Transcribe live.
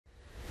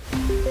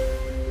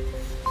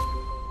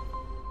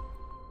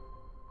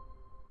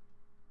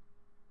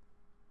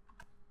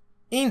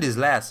In this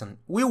lesson,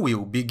 we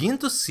will begin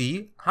to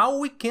see how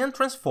we can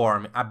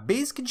transform a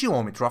basic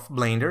geometry of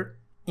Blender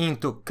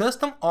into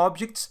custom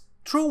objects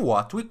through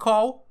what we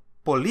call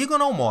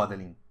polygonal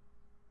modeling.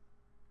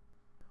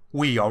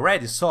 We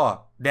already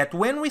saw that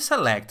when we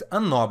select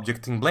an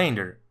object in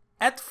Blender,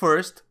 at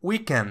first we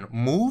can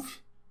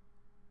move,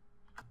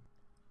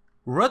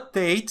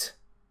 rotate,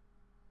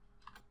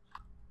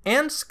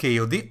 and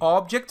scale the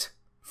object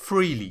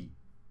freely.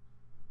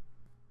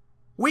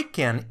 We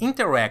can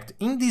interact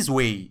in this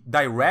way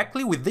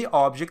directly with the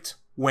object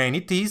when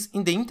it is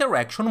in the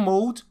interaction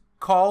mode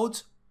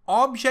called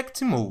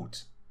Object Mode.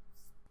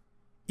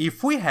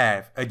 If we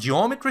have a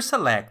geometry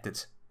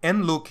selected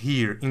and look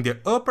here in the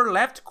upper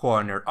left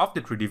corner of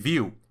the 3D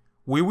view,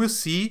 we will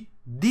see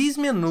this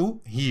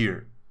menu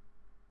here.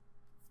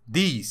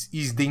 This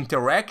is the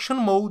Interaction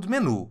Mode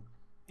menu,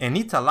 and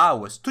it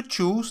allows us to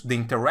choose the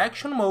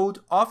interaction mode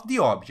of the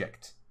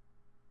object.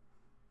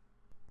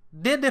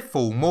 The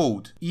default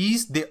mode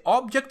is the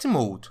Object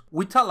Mode,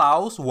 which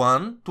allows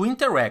one to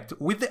interact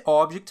with the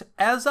object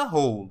as a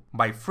whole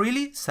by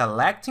freely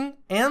selecting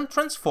and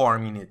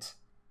transforming it.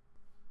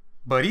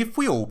 But if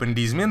we open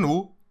this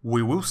menu,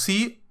 we will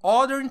see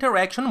other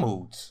interaction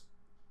modes.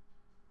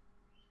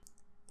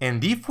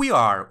 And if we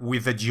are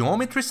with a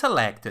geometry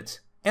selected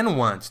and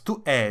want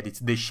to edit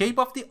the shape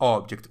of the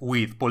object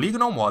with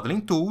polygonal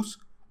modeling tools,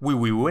 we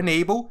will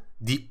enable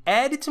the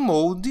Edit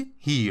mode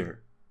here.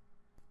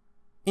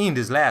 In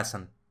this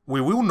lesson, we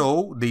will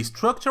know the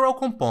structural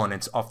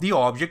components of the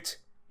object,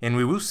 and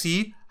we will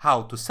see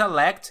how to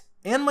select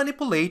and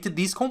manipulate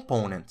these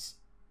components.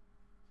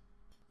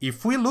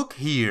 If we look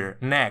here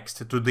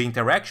next to the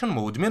Interaction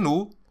Mode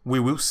menu, we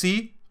will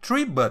see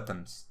 3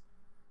 buttons.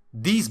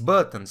 These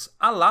buttons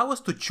allow us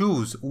to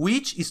choose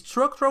which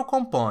structural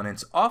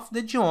components of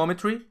the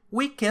geometry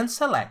we can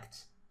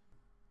select.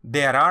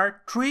 There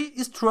are 3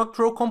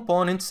 structural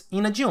components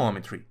in a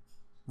geometry: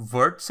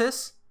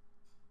 vertices,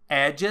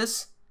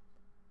 edges,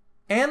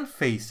 and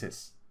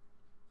faces.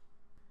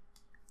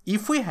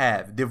 If we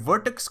have the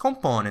vertex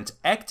component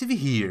active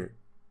here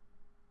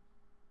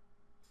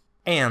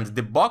and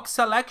the box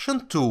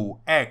selection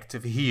tool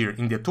active here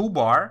in the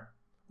toolbar,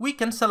 we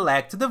can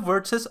select the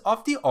vertices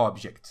of the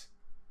object.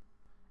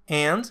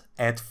 And,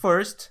 at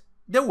first,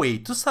 the way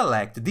to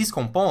select these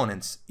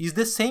components is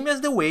the same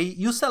as the way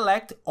you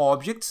select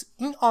objects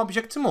in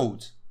Object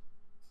Mode.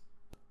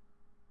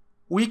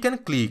 We can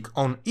click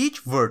on each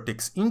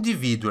vertex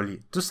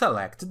individually to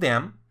select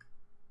them.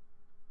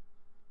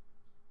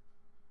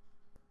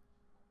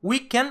 We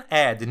can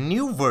add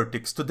new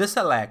vertex to the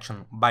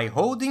selection by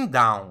holding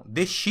down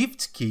the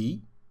Shift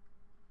key.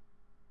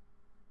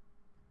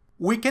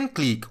 We can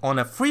click on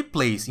a free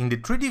place in the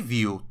 3D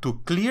view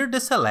to clear the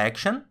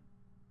selection.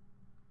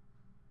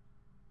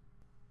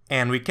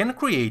 And we can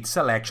create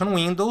selection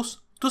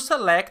windows to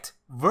select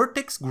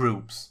vertex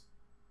groups.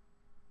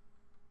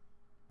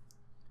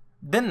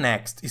 The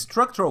next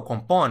structural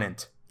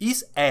component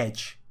is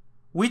Edge,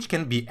 which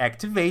can be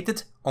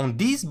activated on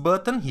this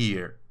button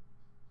here.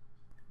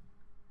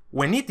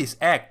 When it is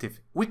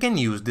active, we can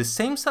use the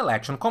same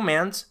selection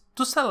commands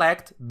to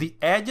select the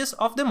edges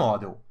of the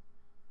model.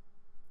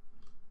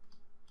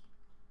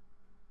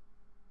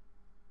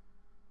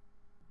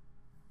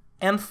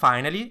 And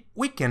finally,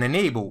 we can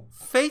enable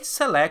Face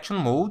Selection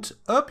Mode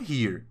up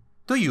here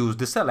to use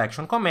the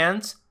selection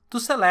commands to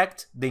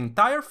select the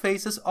entire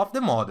faces of the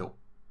model.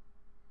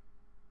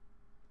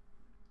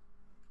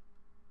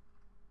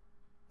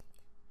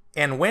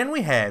 And when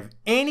we have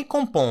any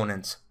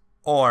components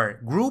or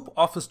group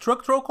of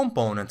structural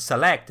components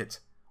selected,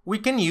 we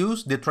can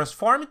use the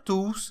Transform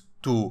tools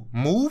to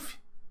move,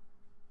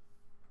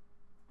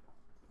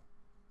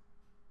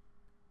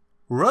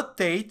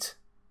 rotate,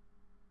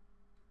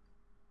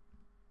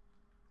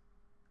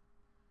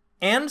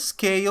 and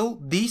scale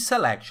this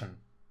selection.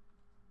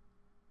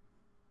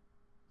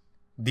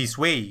 This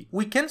way,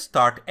 we can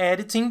start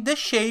editing the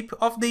shape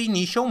of the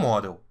initial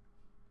model.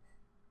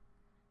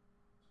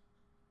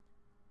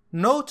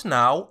 Note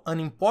now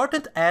an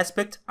important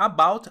aspect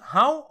about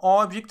how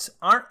objects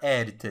are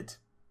edited.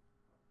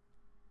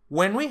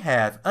 When we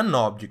have an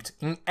object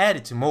in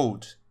Edit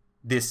mode,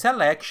 the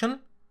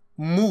Selection,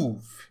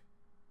 Move,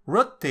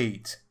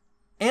 Rotate,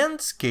 and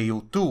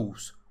Scale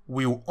tools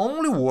will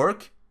only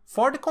work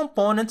for the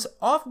components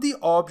of the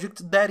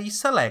object that is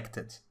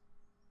selected.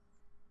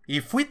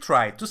 If we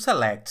try to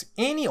select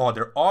any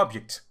other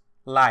object,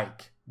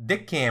 like the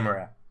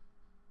camera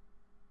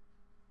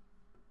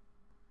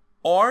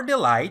or the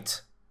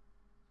light,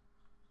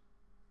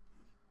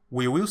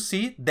 we will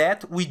see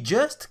that we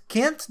just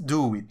can't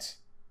do it.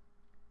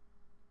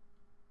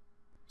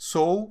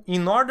 So,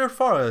 in order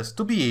for us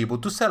to be able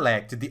to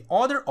select the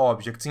other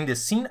objects in the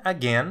scene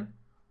again,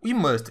 we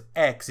must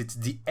exit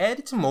the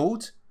Edit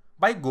mode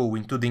by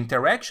going to the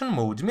Interaction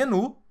Mode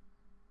menu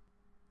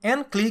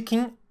and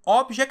clicking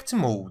Object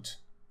Mode.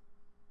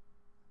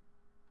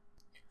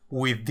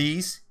 With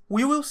this,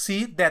 we will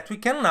see that we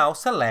can now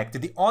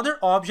select the other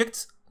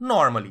objects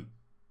normally.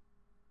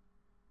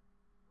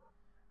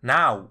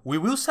 Now we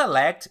will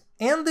select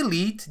and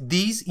delete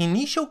this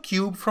initial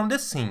cube from the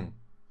scene.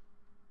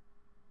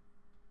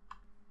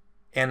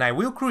 And I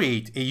will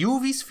create a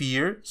UV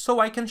sphere so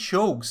I can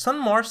show some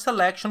more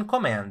selection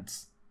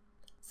commands.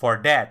 For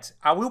that,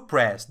 I will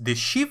press the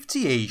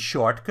Shift-A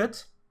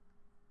shortcut,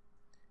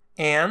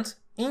 and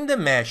in the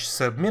Mesh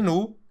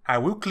submenu, I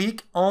will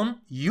click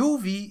on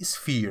UV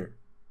Sphere.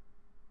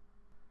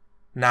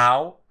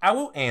 Now, I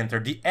will enter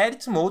the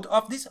edit mode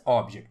of this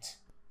object.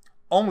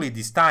 Only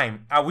this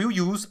time, I will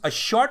use a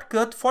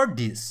shortcut for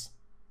this.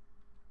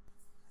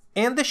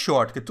 And the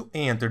shortcut to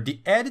enter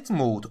the edit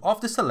mode of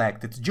the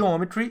selected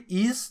geometry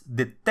is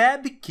the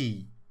Tab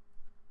key.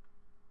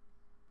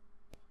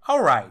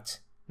 Alright,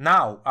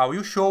 now I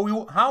will show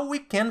you how we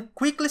can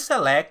quickly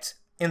select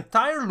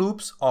entire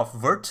loops of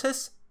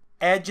vertices,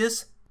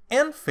 edges,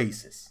 and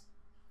faces.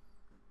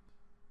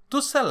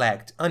 To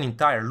select an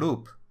entire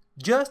loop,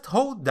 just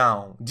hold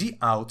down the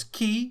Alt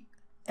key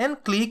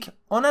and click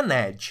on an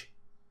edge.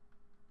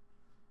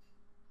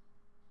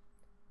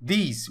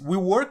 This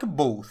will work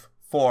both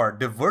for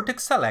the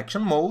vertex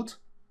selection mode,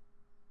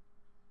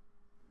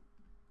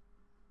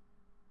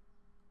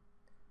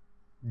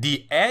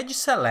 the edge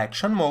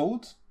selection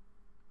mode,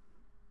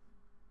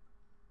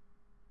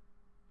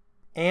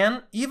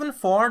 and even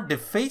for the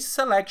face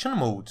selection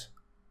mode.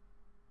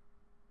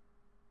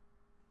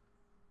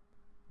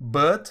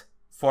 But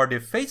for the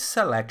face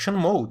selection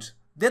mode,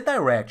 the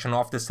direction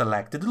of the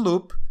selected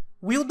loop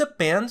will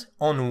depend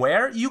on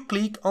where you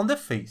click on the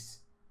face.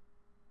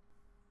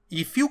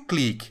 If you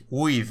click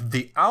with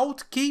the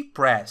Alt key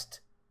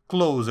pressed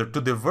closer to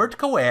the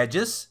vertical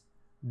edges,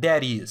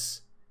 that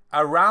is,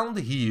 around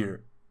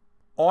here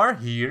or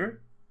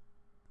here,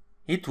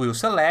 it will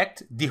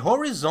select the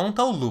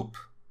horizontal loop.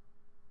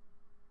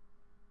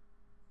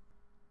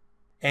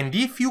 And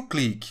if you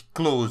click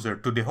closer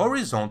to the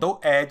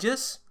horizontal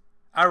edges,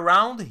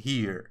 around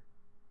here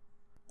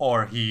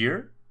or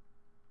here,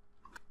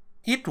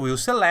 it will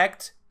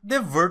select the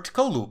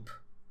vertical loop.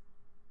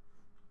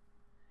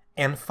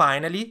 And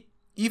finally,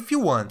 if you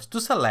want to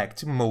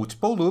select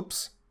multiple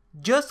loops,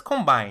 just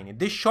combine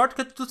the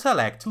shortcut to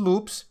select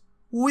loops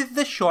with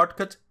the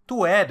shortcut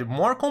to add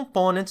more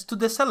components to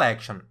the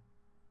selection.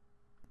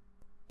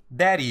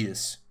 That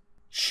is,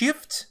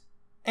 Shift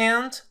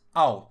and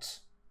Alt.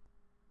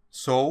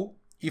 So,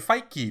 if I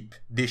keep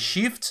the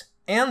Shift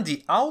and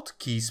the Alt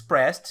keys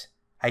pressed,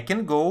 I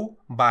can go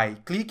by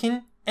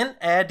clicking and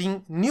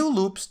adding new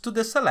loops to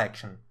the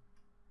selection.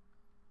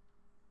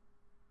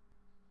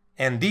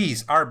 And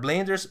these are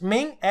Blender's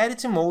main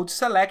edit mode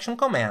selection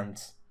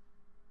commands.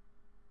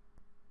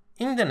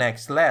 In the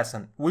next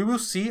lesson, we will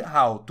see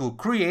how to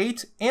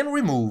create and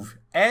remove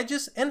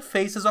edges and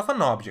faces of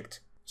an object,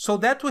 so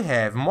that we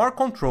have more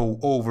control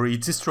over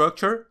its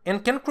structure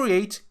and can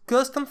create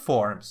custom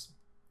forms.